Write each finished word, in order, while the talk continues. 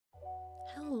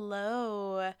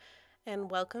Hello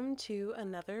and welcome to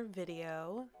another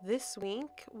video. This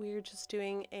week we're just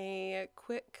doing a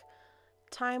quick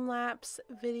time-lapse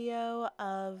video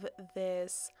of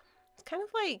this. It's kind of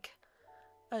like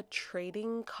a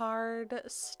trading card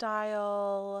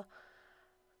style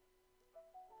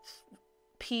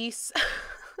piece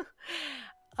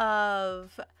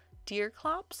of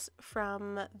Deerclops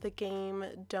from the game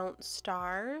Don't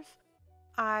Starve.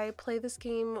 I play this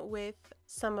game with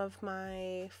some of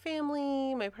my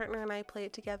family. My partner and I play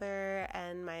it together,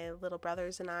 and my little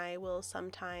brothers and I will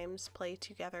sometimes play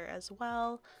together as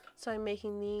well. So I'm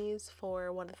making these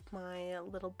for one of my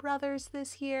little brothers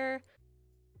this year.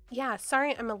 Yeah,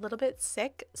 sorry, I'm a little bit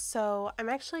sick, so I'm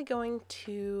actually going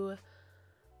to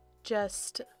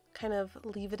just kind of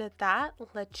leave it at that,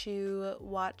 let you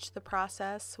watch the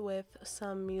process with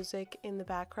some music in the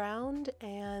background,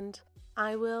 and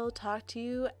I will talk to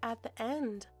you at the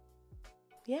end.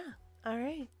 Yeah, all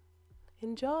right.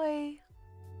 Enjoy.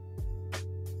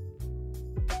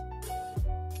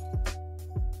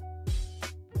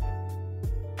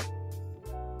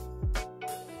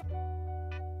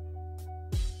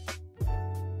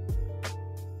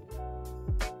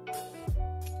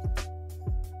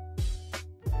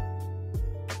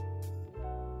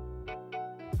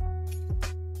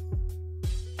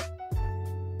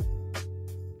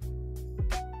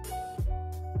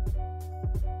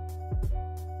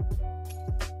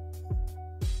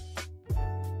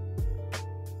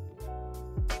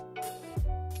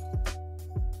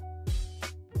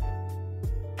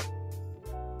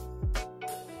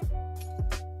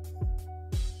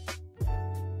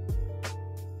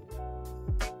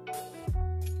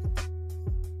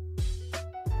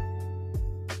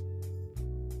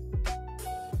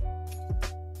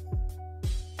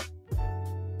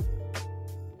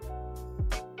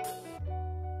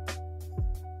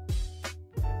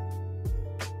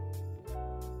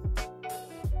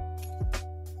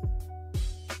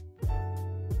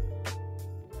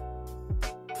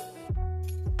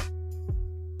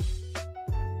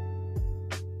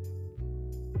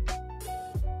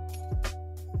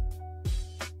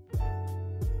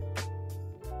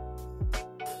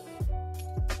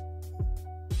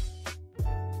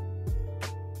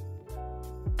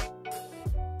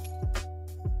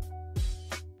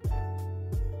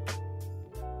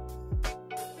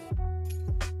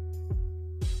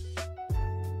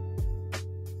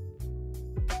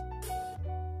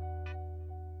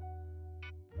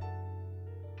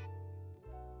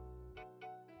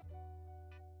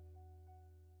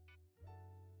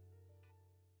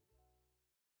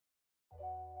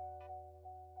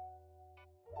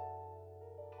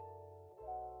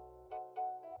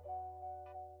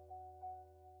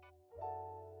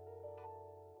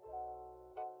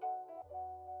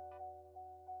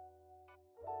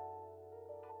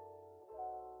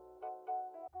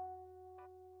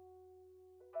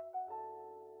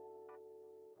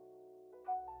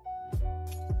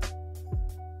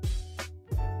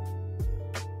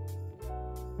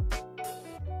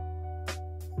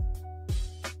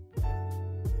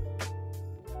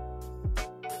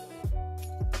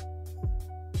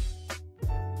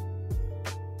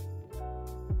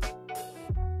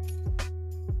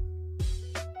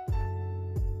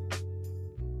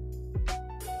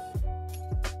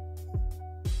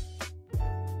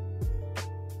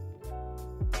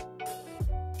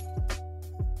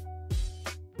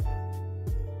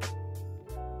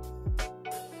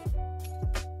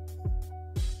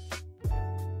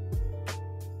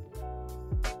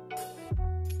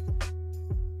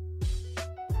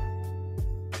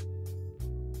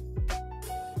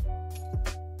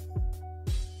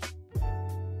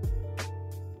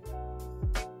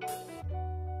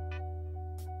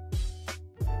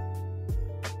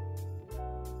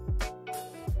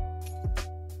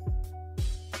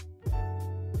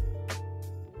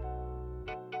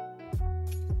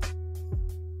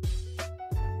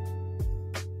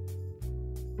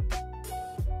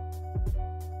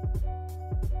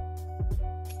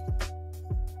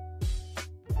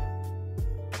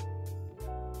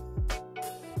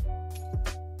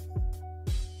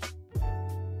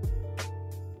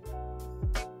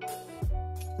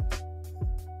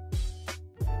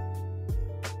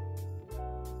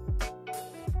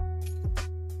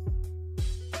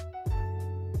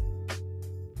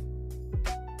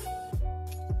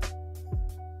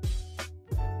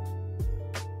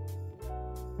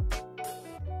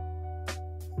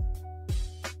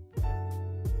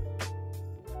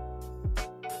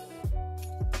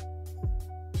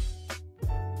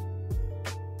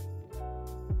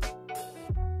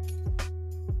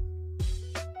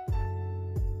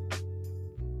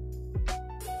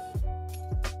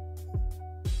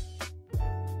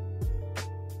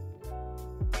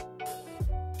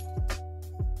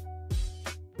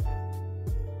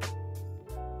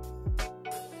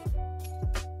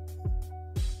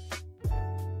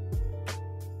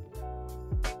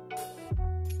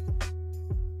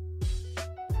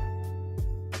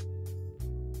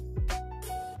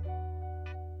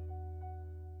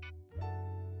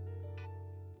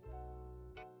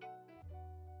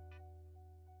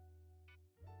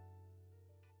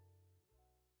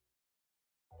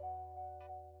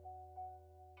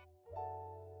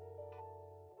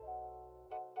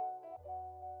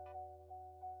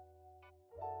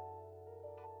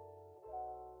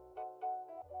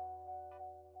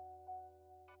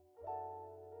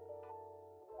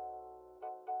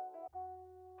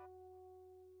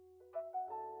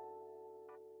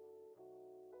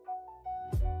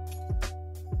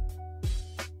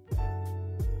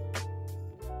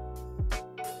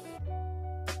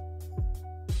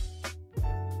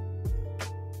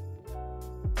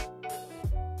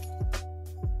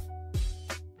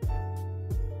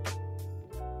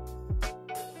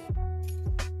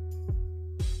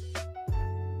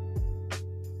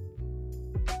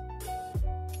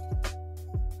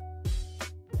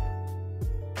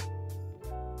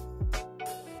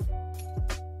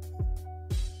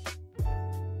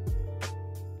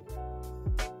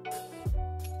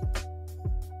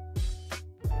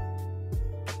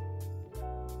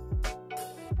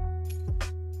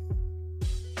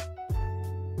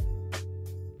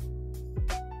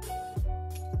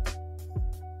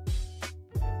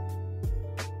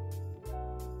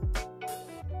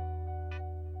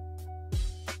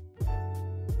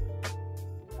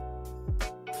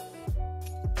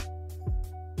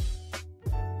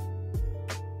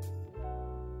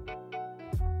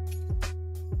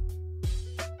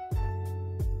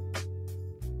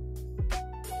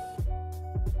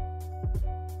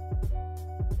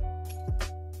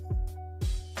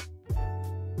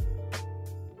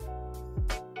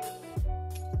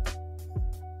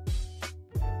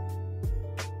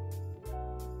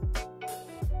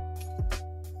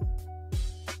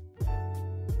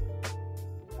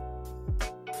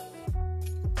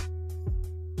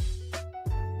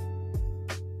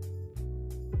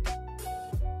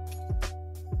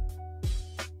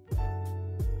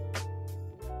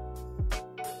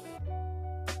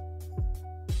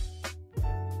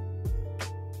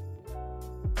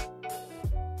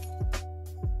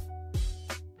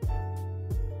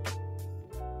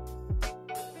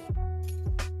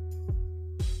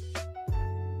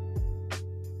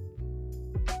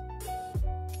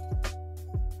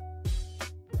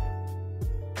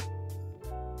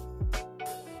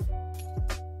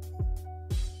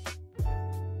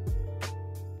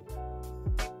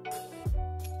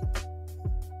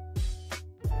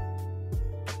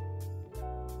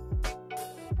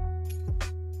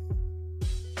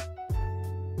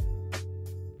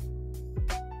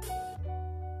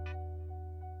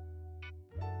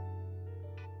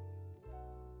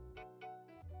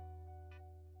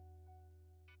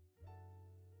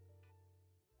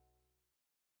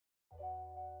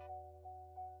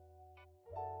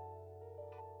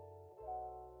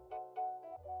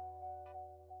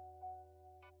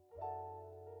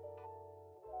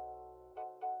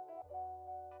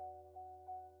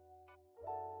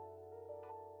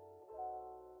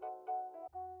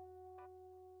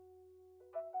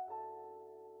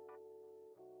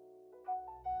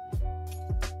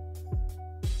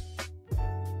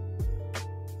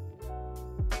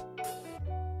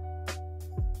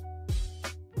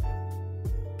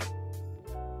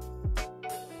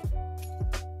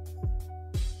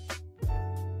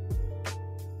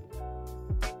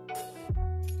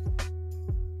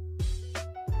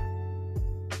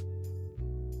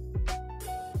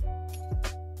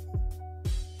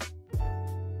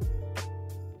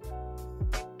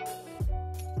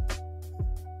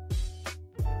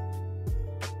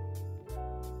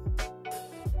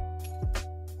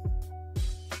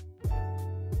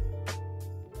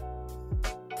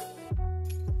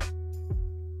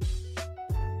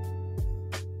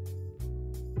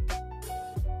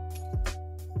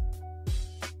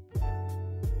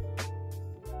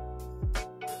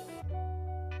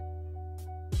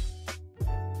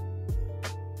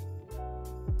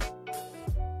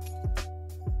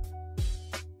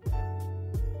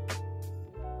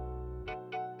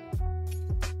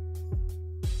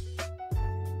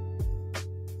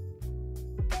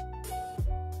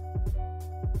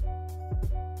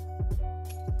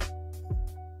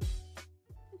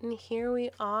 And here we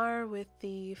are with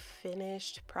the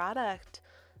finished product.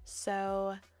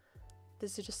 So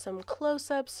this is just some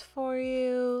close-ups for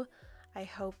you. I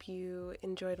hope you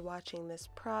enjoyed watching this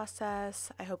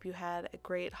process. I hope you had a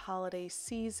great holiday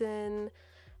season,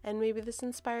 and maybe this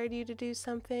inspired you to do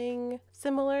something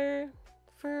similar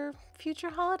for future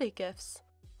holiday gifts.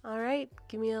 Alright,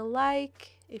 give me a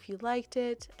like if you liked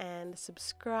it, and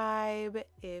subscribe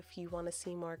if you want to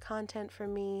see more content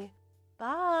from me.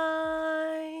 Bye!